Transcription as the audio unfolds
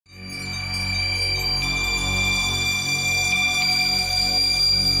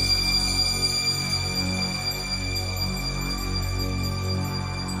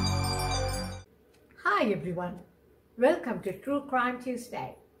Hi everyone, welcome to True Crime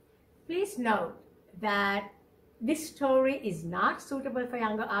Tuesday. Please note that this story is not suitable for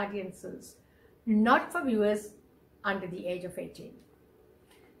younger audiences, not for viewers under the age of 18.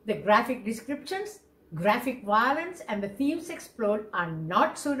 The graphic descriptions, graphic violence and the themes explored are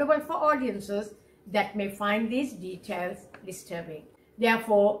not suitable for audiences that may find these details disturbing.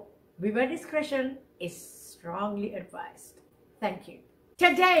 Therefore, viewer discretion is strongly advised. Thank you.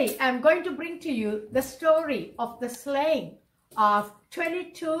 Today, I'm going to bring to you the story of the slaying of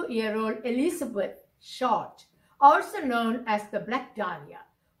 22-year-old Elizabeth Short, also known as the Black Dahlia,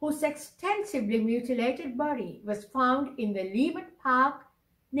 whose extensively mutilated body was found in the Leimert Park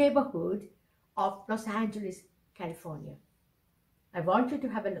neighborhood of Los Angeles, California. I want you to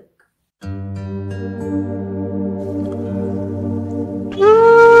have a look.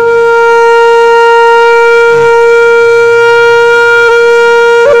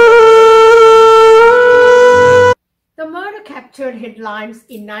 Captured headlines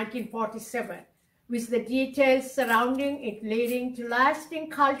in 1947, with the details surrounding it leading to lasting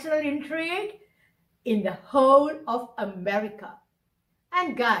cultural intrigue in the whole of America.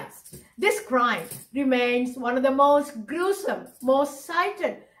 And guys, this crime remains one of the most gruesome, most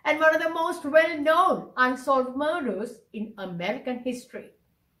cited, and one of the most well-known unsolved murders in American history.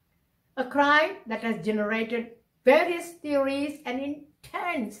 A crime that has generated various theories and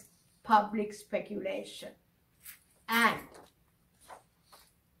intense public speculation. And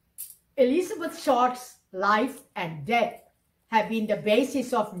Elizabeth Short's life and death have been the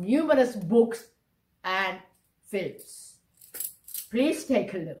basis of numerous books and films. Please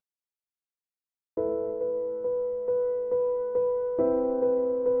take a look.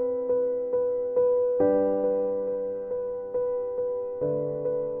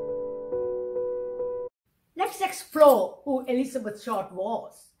 Let's explore who Elizabeth Short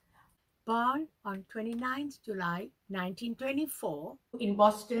was. Born on 29 July 1924 in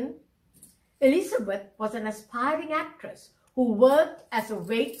Boston, Elizabeth was an aspiring actress who worked as a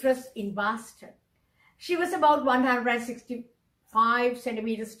waitress in Boston. She was about 165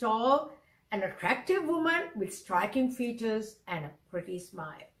 centimeters tall, an attractive woman with striking features and a pretty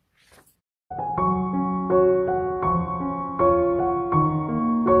smile.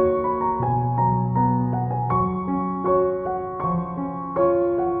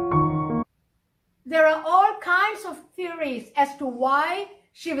 There are all kinds of theories as to why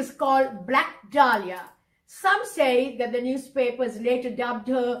she was called Black Dahlia. Some say that the newspapers later dubbed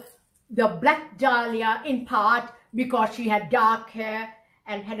her the Black Dahlia in part because she had dark hair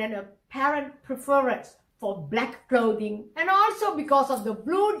and had an apparent preference for black clothing, and also because of the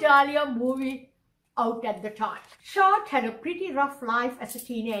Blue Dahlia movie out at the time. Short had a pretty rough life as a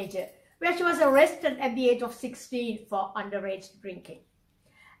teenager, where she was arrested at the age of 16 for underage drinking,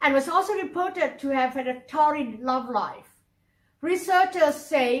 and was also reported to have had a torrid love life. Researchers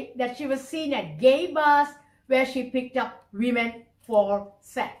say that she was seen at gay bars where she picked up women for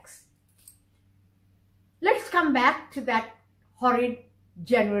sex. Let's come back to that horrid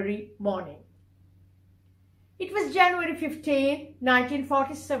January morning. It was January 15,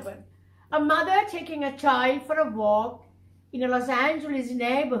 1947. A mother taking a child for a walk in a Los Angeles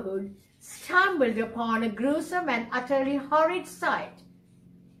neighborhood stumbled upon a gruesome and utterly horrid sight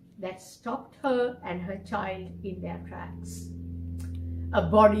that stopped her and her child in their tracks. A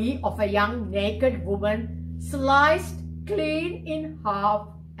body of a young naked woman sliced clean in half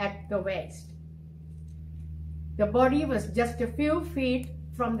at the waist. The body was just a few feet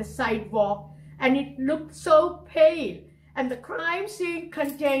from the sidewalk and it looked so pale, and the crime scene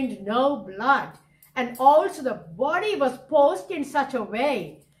contained no blood, and also the body was posed in such a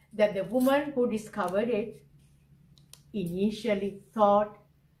way that the woman who discovered it initially thought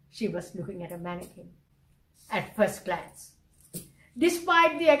she was looking at a mannequin at first glance.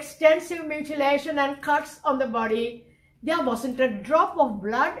 Despite the extensive mutilation and cuts on the body, there wasn't a drop of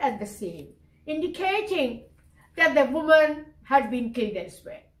blood at the scene, indicating that the woman had been killed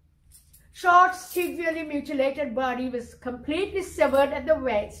elsewhere. Short's severely mutilated body was completely severed at the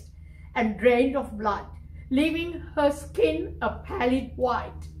waist and drained of blood, leaving her skin a pallid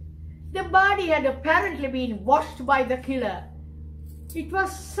white. The body had apparently been washed by the killer. It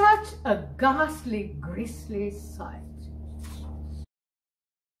was such a ghastly, grisly sight.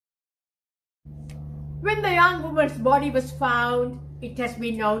 When the young woman's body was found, it has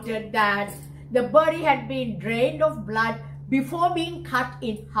been noted that the body had been drained of blood before being cut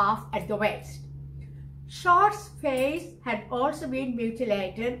in half at the waist. Short's face had also been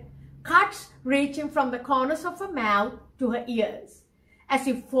mutilated, cuts reaching from the corners of her mouth to her ears, as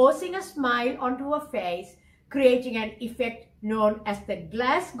if forcing a smile onto her face, creating an effect known as the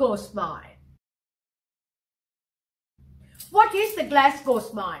Glasgow smile. What is the Glasgow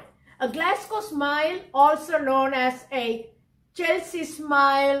smile? A Glasgow smile, also known as a Chelsea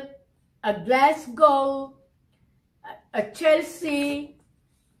smile, a Glasgow, a Chelsea,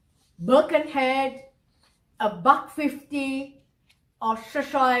 Birkenhead, a Buck 50, or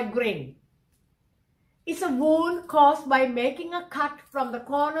Cheshire grin. It's a wound caused by making a cut from the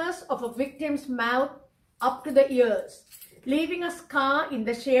corners of a victim's mouth up to the ears, leaving a scar in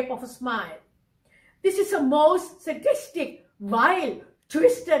the shape of a smile. This is a most sadistic, vile,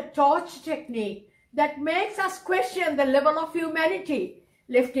 twisted torture technique that makes us question the level of humanity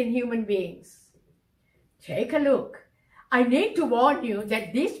left in human beings. Take a look. I need to warn you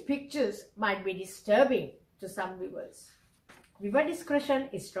that these pictures might be disturbing to some viewers. Viewer discretion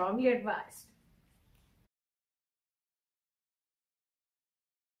is strongly advised.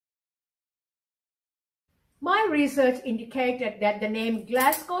 My research indicated that the name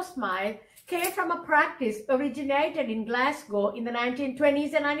Glasgow smile came from a practice originated in Glasgow in the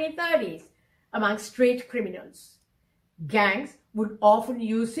 1920s and 1930s among street criminals. Gangs would often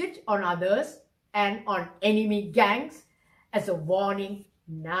use it on others and on enemy gangs as a warning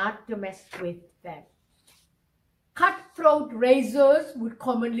not to mess with them. Cutthroat razors would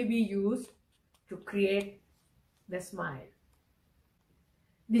commonly be used to create the smile.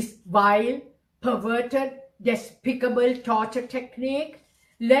 This vile, perverted, despicable torture technique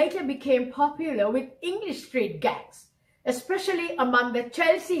later became popular with English street gangs, especially among the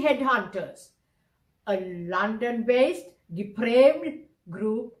Chelsea headhunters, a London-based depraved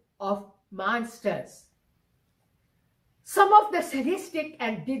group of monsters. Some of the sadistic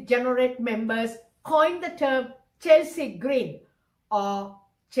and degenerate members coined the term Chelsea grin or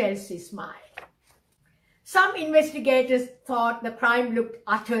Chelsea smile. Some investigators thought the crime looked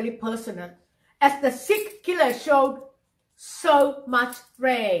utterly personal, as the sick killer showed so much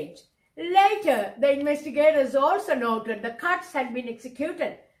rage. Later, the investigators also noted the cuts had been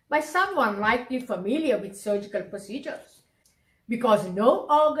executed by someone likely familiar with surgical procedures, because no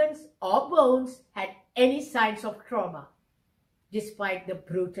organs or bones had any signs of trauma, despite the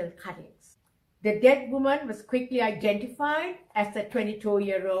brutal cuttings. The dead woman was quickly identified as the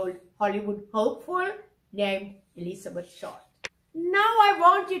 22-year-old Hollywood hopeful named Elizabeth Short. Now I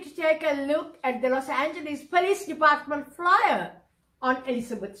want you to take a look at the Los Angeles Police Department flyer on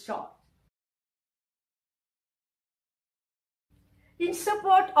Elizabeth Short. In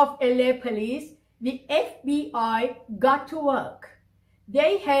support of LA police, the FBI got to work.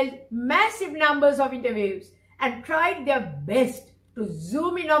 They held massive numbers of interviews and tried their best to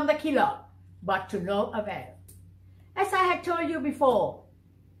zoom in on the killer, but to no avail. As I had told you before,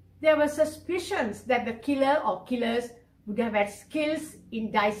 there were suspicions that the killer or killers would have had skills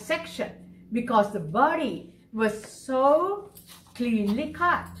in dissection because the body was so cleanly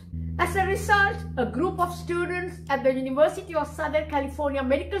cut. As a result, a group of students at the University of Southern California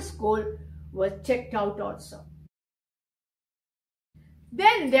Medical School was checked out also.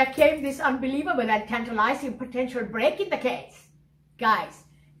 Then there came this unbelievable and tantalizing potential break in the case. Guys,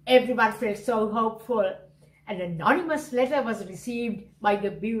 everyone felt so hopeful. An anonymous letter was received by the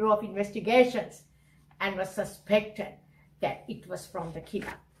Bureau of Investigations and was suspected that it was from the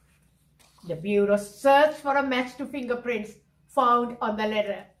killer. The Bureau searched for a match to fingerprints found on the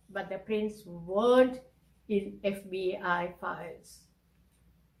letter, but the prints weren't in FBI files.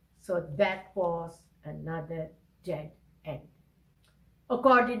 So that was another dead end.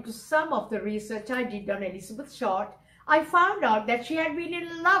 According to some of the research I did on Elizabeth Short, I found out that she had been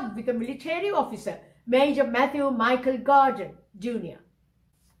in love with a military officer, Major Matthew Michael Gordon, Jr.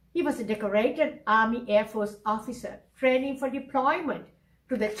 He was a decorated Army Air Force officer training for deployment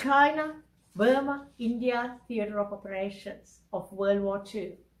to the China, Burma, India theater of operations of World War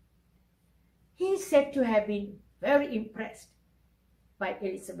II. He is said to have been very impressed by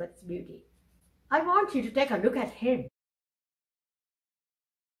Elizabeth's beauty. I want you to take a look at him.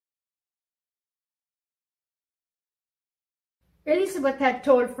 Elizabeth had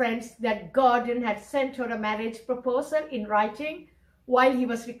told friends that Gordon had sent her a marriage proposal in writing while he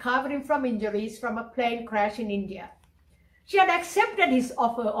was recovering from injuries from a plane crash in India. She had accepted his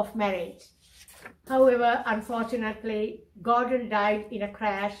offer of marriage. However, unfortunately, Gordon died in a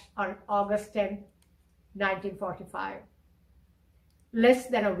crash on August 10, 1945, less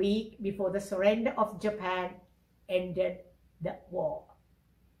than a week before the surrender of Japan ended the war.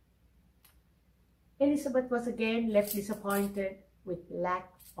 Elizabeth was again left disappointed with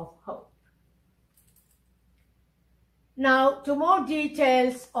lack of hope. Now, to more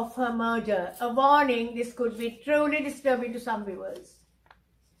details of her murder, a warning: this could be truly disturbing to some viewers.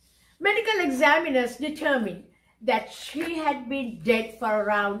 Medical examiners determined that she had been dead for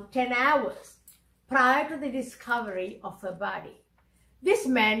around 10 hours, prior to the discovery of her body. This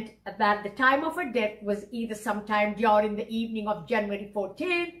meant that the time of her death was either sometime during the evening of January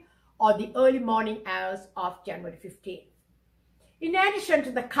 14th or the early morning hours of January 15th. In addition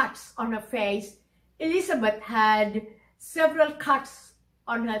to the cuts on her face, Elizabeth had several cuts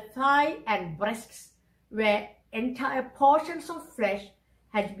on her thigh and breasts where entire portions of flesh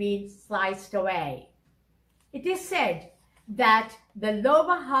had been sliced away. It is said that the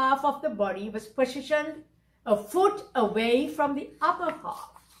lower half of the body was positioned a foot away from the upper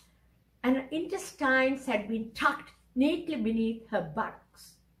half, and her intestines had been tucked neatly beneath her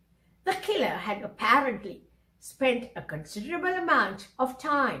buttocks. The killer had apparently spent a considerable amount of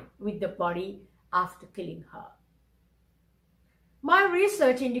time with the body after killing her. My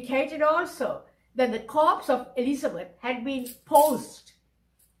research indicated also that the corpse of Elizabeth had been posed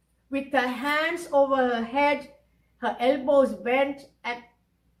with her hands over her head, her elbows bent at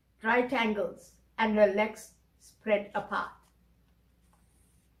right angles, and her legs spread apart.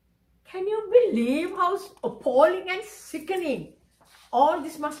 Can you believe how appalling and sickening all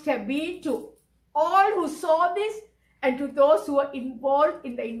this must have been to all who saw this and to those who were involved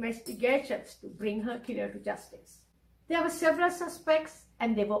in the investigations to bring her killer to justice? There were several suspects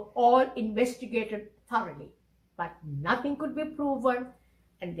and they were all investigated thoroughly, but nothing could be proven,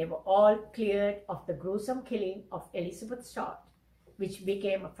 and they were all cleared of the gruesome killing of Elizabeth Short, which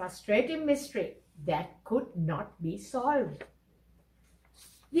became a frustrating mystery that could not be solved.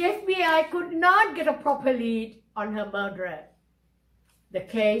 The FBI could not get a proper lead on her murderer. The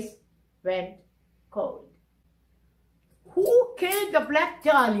case went cold. Who killed the Black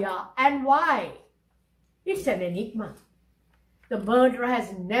Dahlia and why? It's an enigma. The murderer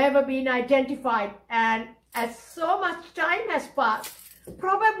has never been identified, and as so much time has passed,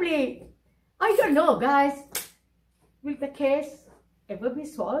 probably, I don't know, guys, will the case ever be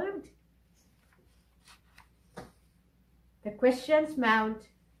solved? The questions mount,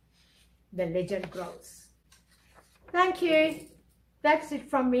 the legend grows. Thank you. That's it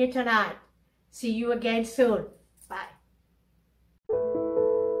from me tonight. See you again soon.